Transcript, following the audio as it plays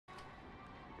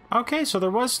Okay, so there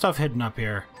was stuff hidden up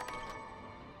here.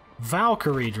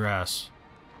 Valkyrie dress.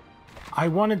 I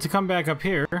wanted to come back up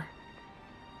here.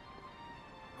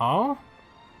 Oh?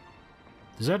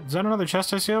 Is that another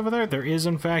chest I see over there? There is,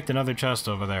 in fact, another chest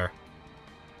over there.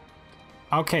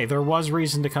 Okay, there was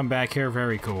reason to come back here.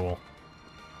 Very cool.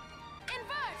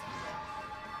 Invert!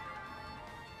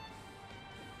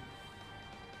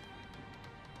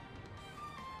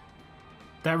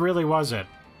 That really was it.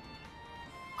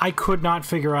 I could not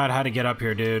figure out how to get up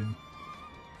here, dude.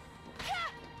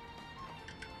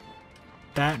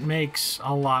 That makes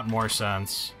a lot more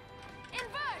sense.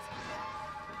 Invert!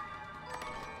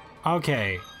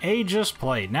 Okay, Aegis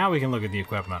Plate. Now we can look at the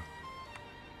equipment.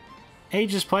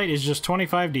 Aegis Plate is just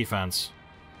 25 defense.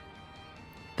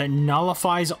 That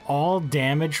nullifies all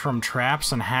damage from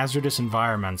traps and hazardous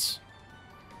environments.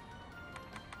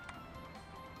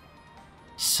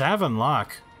 7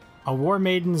 luck. A War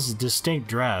Maiden's distinct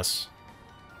dress.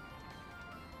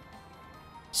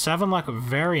 7 luck,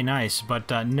 very nice, but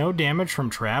no damage from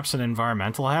traps and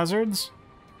environmental hazards?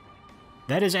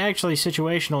 That is actually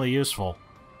situationally useful.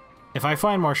 If I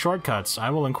find more shortcuts, I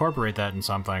will incorporate that in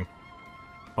something.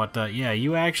 But yeah,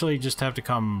 you actually just have to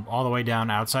come all the way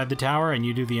down outside the tower and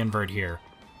you do the invert here.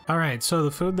 Alright, so the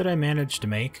food that I managed to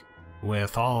make,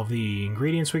 with all of the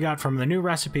ingredients we got from the new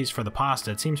recipes for the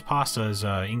pasta, it seems pasta is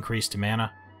increased to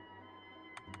mana.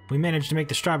 We managed to make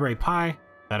the strawberry pie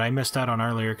that I missed out on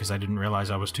earlier because I didn't realize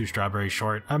I was 2 strawberries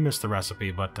short. I missed the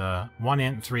recipe, but 1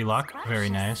 int, 3 luck. Very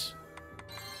nice.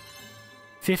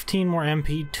 15 more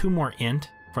MP, 2 more int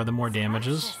for the more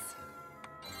damages.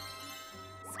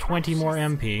 20 more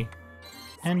MP,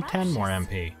 and 10 more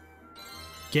MP.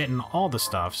 Getting all the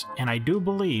stuffs, and I do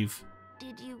believe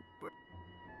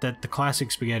that the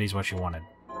classic spaghetti is what you wanted.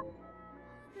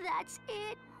 That's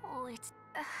it. Oh, it's...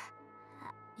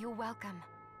 You're welcome.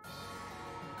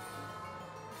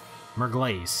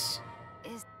 Merglace.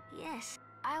 Yes,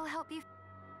 I'll help you.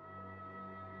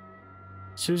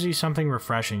 Susie, something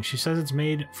refreshing. She says it's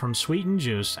made from sweetened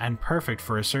juice and perfect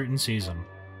for a certain season.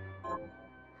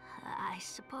 I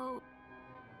suppose...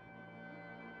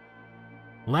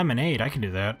 Lemonade, I can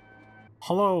do that.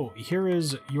 Hello, here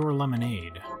is your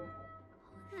lemonade.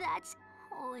 That's...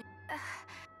 Oh,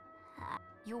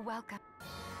 you're welcome.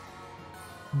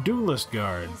 Duelist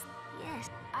guard. Yes,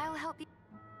 I'll help you.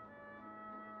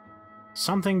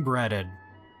 Something breaded.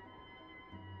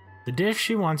 The dish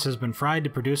she wants has been fried to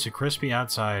produce a crispy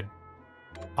outside.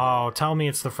 Oh, tell me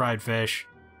it's the fried fish.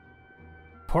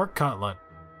 Pork cutlet.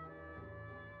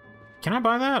 Can I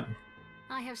buy that?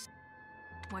 I have...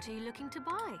 What are you looking to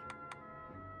buy?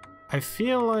 I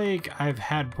feel like I've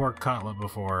had pork cutlet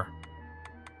before.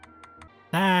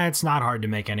 Nah, it's not hard to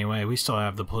make anyway. We still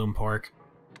have the plume pork.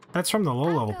 That's from the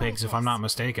low-level pigs, if I'm not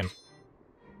mistaken.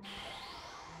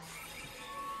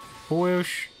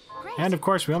 Whoosh. And of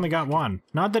course, we only got 1.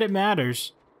 Not that it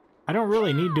matters. I don't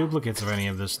really need duplicates of any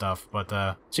of this stuff,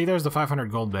 but see, there's the 500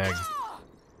 gold bag.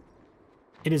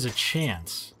 It is a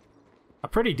chance. A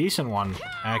pretty decent one,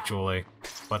 actually.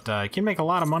 But you can make a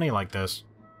lot of money like this.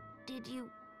 Did you...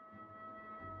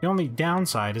 The only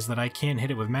downside is that I can't hit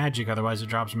it with magic, otherwise it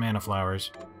drops mana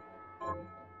flowers.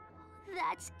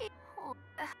 That's it. Oh,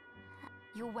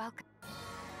 you're welcome.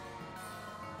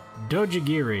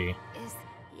 Dojigiri.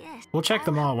 Yes. We'll check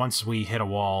them all once we hit a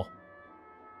wall.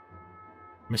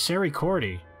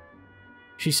 Misericordi.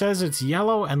 She says it's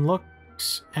yellow and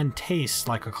looks and tastes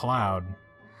like a cloud.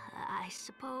 I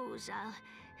suppose I'll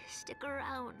stick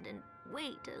around and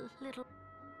wait a little.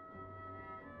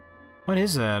 What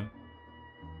is that?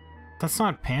 That's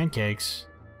not pancakes.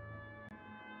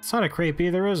 It's not a crepe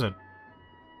either, is it?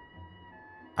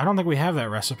 I don't think we have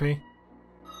that recipe.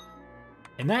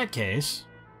 In that case,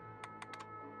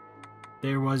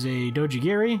 there was a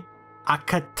dojigiri, a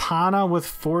katana with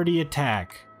 40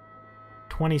 attack,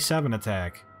 27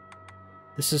 attack.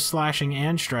 This is slashing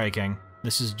and striking.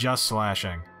 This is just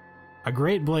slashing. A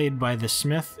great blade by the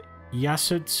smith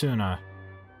Yasutsuna.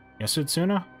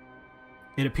 Yasutsuna?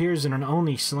 It appears in an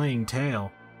only slaying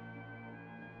tale.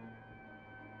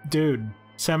 Dude,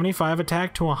 75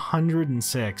 attack to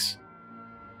 106.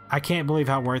 I can't believe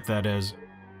how worth that is.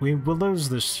 We will lose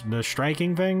the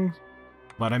striking thing,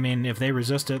 but I mean, if they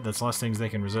resist it, that's less things they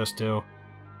can resist too.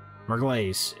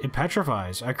 Merglace. It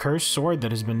petrifies. A cursed sword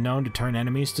that has been known to turn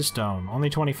enemies to stone.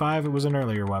 Only 25, it was an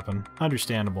earlier weapon.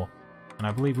 Understandable. And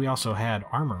I believe we also had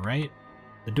armor, right?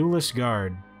 The Duelist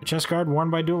Guard. A chest guard worn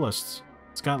by duelists.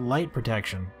 It's got light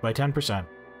protection by 10%.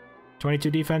 22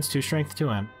 defense, 2 strength, 2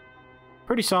 int.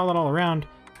 Pretty solid all around.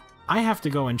 I have to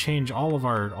go and change all of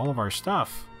our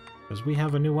stuff, because we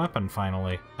have a new weapon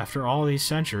finally, after all these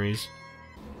centuries.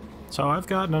 So I've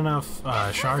gotten enough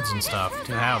shards and stuff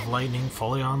to have lightning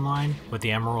fully online with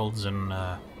the emeralds and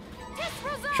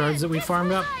shards that we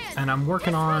farmed up, and I'm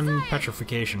working on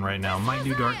Petrification right now. Might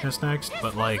do Darkness next,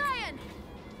 but like,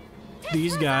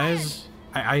 these guys,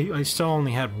 I still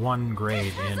only had one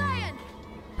grade in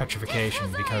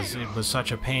Petrification because it was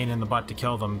such a pain in the butt to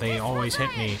kill them. They always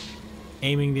hit me.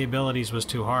 Aiming the abilities was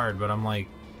too hard, but I'm like,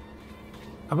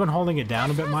 I've been holding it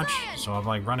down a bit much, so I'm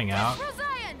like running out.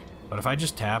 But if I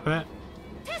just tap it,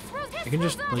 I can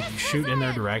just like shoot in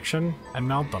their direction and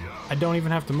melt them. I don't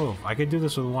even have to move. I could do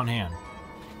this with one hand.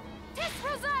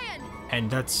 And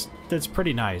that's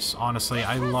pretty nice. Honestly,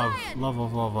 I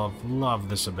love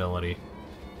this ability.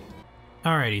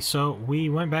 Alrighty, so we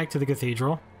went back to the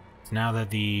cathedral now that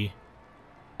the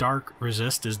dark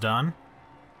resist is done,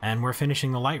 and we're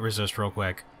finishing the light resist real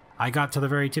quick. I got to the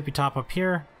very tippy top up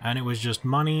here, and it was just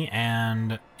money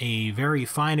and a very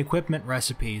fine equipment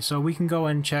recipe, so we can go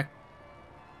and check...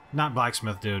 Not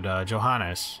blacksmith dude,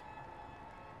 Johannes.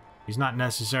 He's not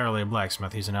necessarily a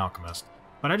blacksmith, he's an alchemist.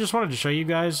 But I just wanted to show you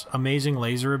guys amazing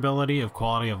laser ability of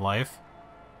quality of life.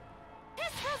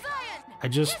 I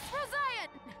just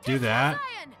do that,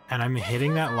 and I'm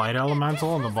hitting that light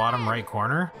elemental in the bottom right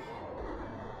corner,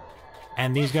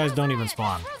 and these guys don't even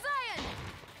spawn.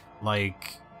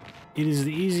 Like... It is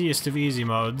the easiest of easy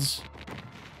modes,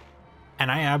 and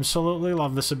I absolutely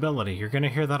love this ability. You're gonna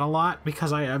hear that a lot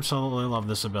because I absolutely love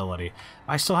this ability.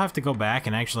 I still have to go back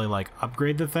and actually like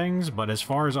upgrade the things, but as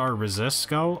far as our resists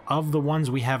go, of the ones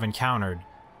we have encountered,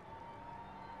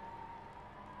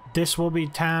 this will be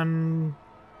 10,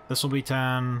 this will be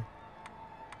 10,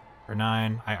 or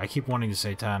 9, I keep wanting to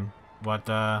say 10,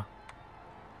 but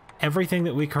everything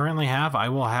that we currently have, I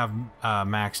will have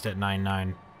maxed at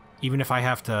 9.9. Even if I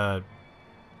have to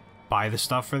buy the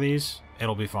stuff for these,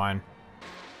 it'll be fine.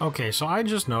 Okay, so I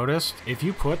just noticed, if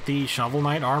you put the Shovel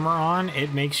Knight armor on,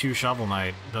 it makes you Shovel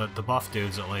Knight. The buff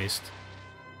dudes, at least.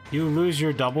 You lose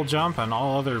your double jump and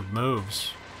all other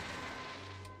moves.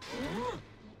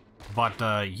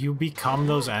 But, you become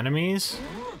those enemies,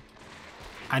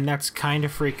 and that's kind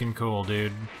of freaking cool,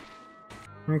 dude.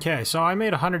 Okay, so I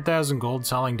made 100,000 gold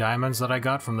selling diamonds that I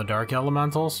got from the Dark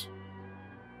Elementals.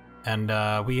 And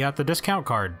we got the discount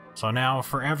card, so now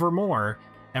forevermore,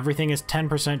 everything is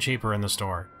 10% cheaper in the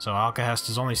store. So Alcahest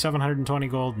is only 720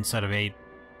 gold instead of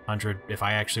 800 if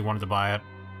I actually wanted to buy it.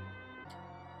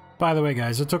 By the way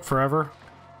guys, it took forever,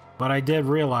 but I did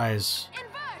realize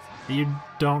that you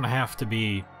don't have to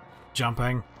be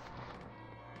jumping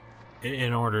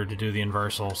in order to do the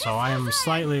inversal, so I am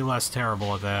slightly less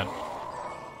terrible at that.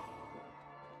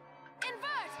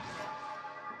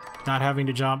 Not having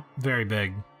to jump, very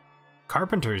big.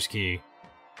 Carpenter's key.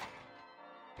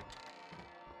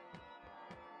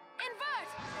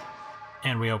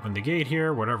 And we open the gate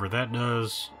here, whatever that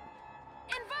does.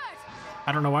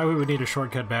 I don't know why we would need a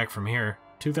shortcut back from here.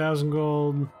 2,000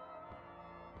 gold.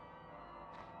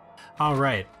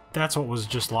 Alright, that's what was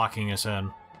just locking us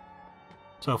in.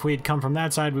 So if we had come from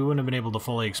that side, we wouldn't have been able to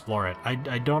fully explore it. I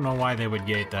don't know why they would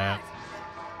gate that.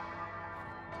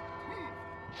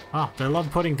 Oh, they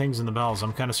love putting things in the bells.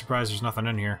 I'm kind of surprised there's nothing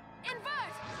in here.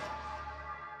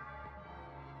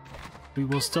 We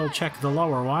will still check the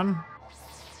lower one.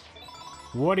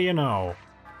 What do you know?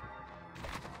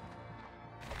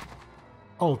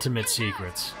 Ultimate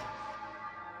secrets.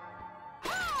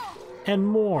 And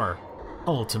more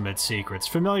ultimate secrets.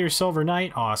 Familiar Silver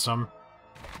Knight, awesome.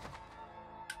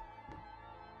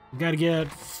 Gotta get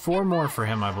 4 more for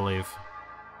him, I believe.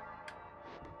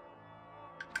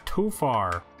 Too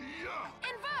far.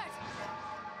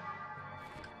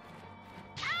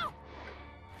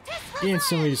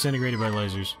 Instantly disintegrated by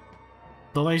lasers.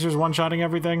 The lasers one-shotting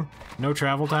everything, no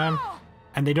travel time,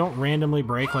 and they don't randomly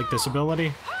break like this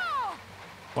ability.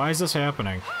 Why is this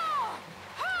happening?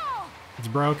 It's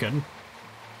broken.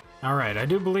 Alright, I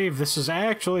do believe this is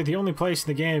actually the only place in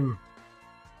the game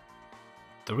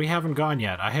that we haven't gone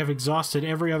yet. I have exhausted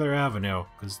every other avenue,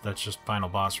 because that's just final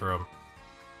boss room.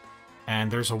 And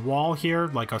there's a wall here,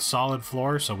 like a solid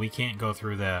floor, so we can't go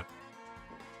through that.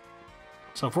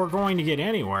 So if we're going to get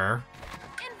anywhere,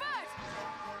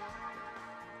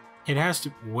 it has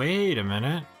to... Wait a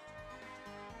minute.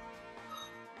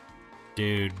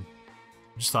 Dude,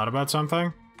 just thought about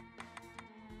something.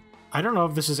 I don't know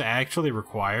if this is actually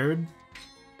required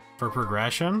for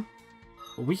progression,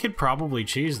 but we could probably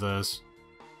cheese this.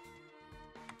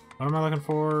 What am I looking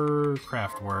for?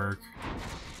 Craft work.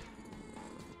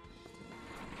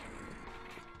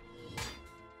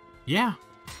 Yeah.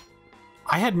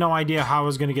 I had no idea how I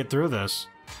was going to get through this,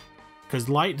 because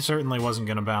light certainly wasn't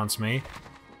going to bounce me.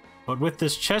 But with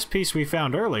this chess piece we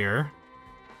found earlier,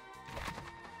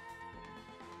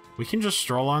 We can just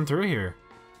stroll on through here.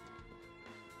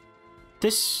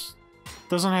 This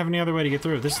doesn't have any other way to get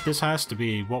through. This has to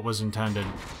be what was intended.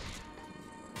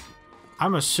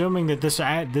 I'm assuming that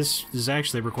this is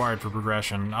actually required for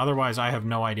progression. Otherwise, I have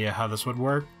no idea how this would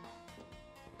work.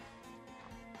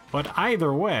 But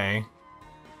either way,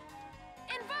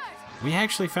 Invert! we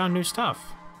actually found new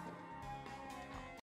stuff.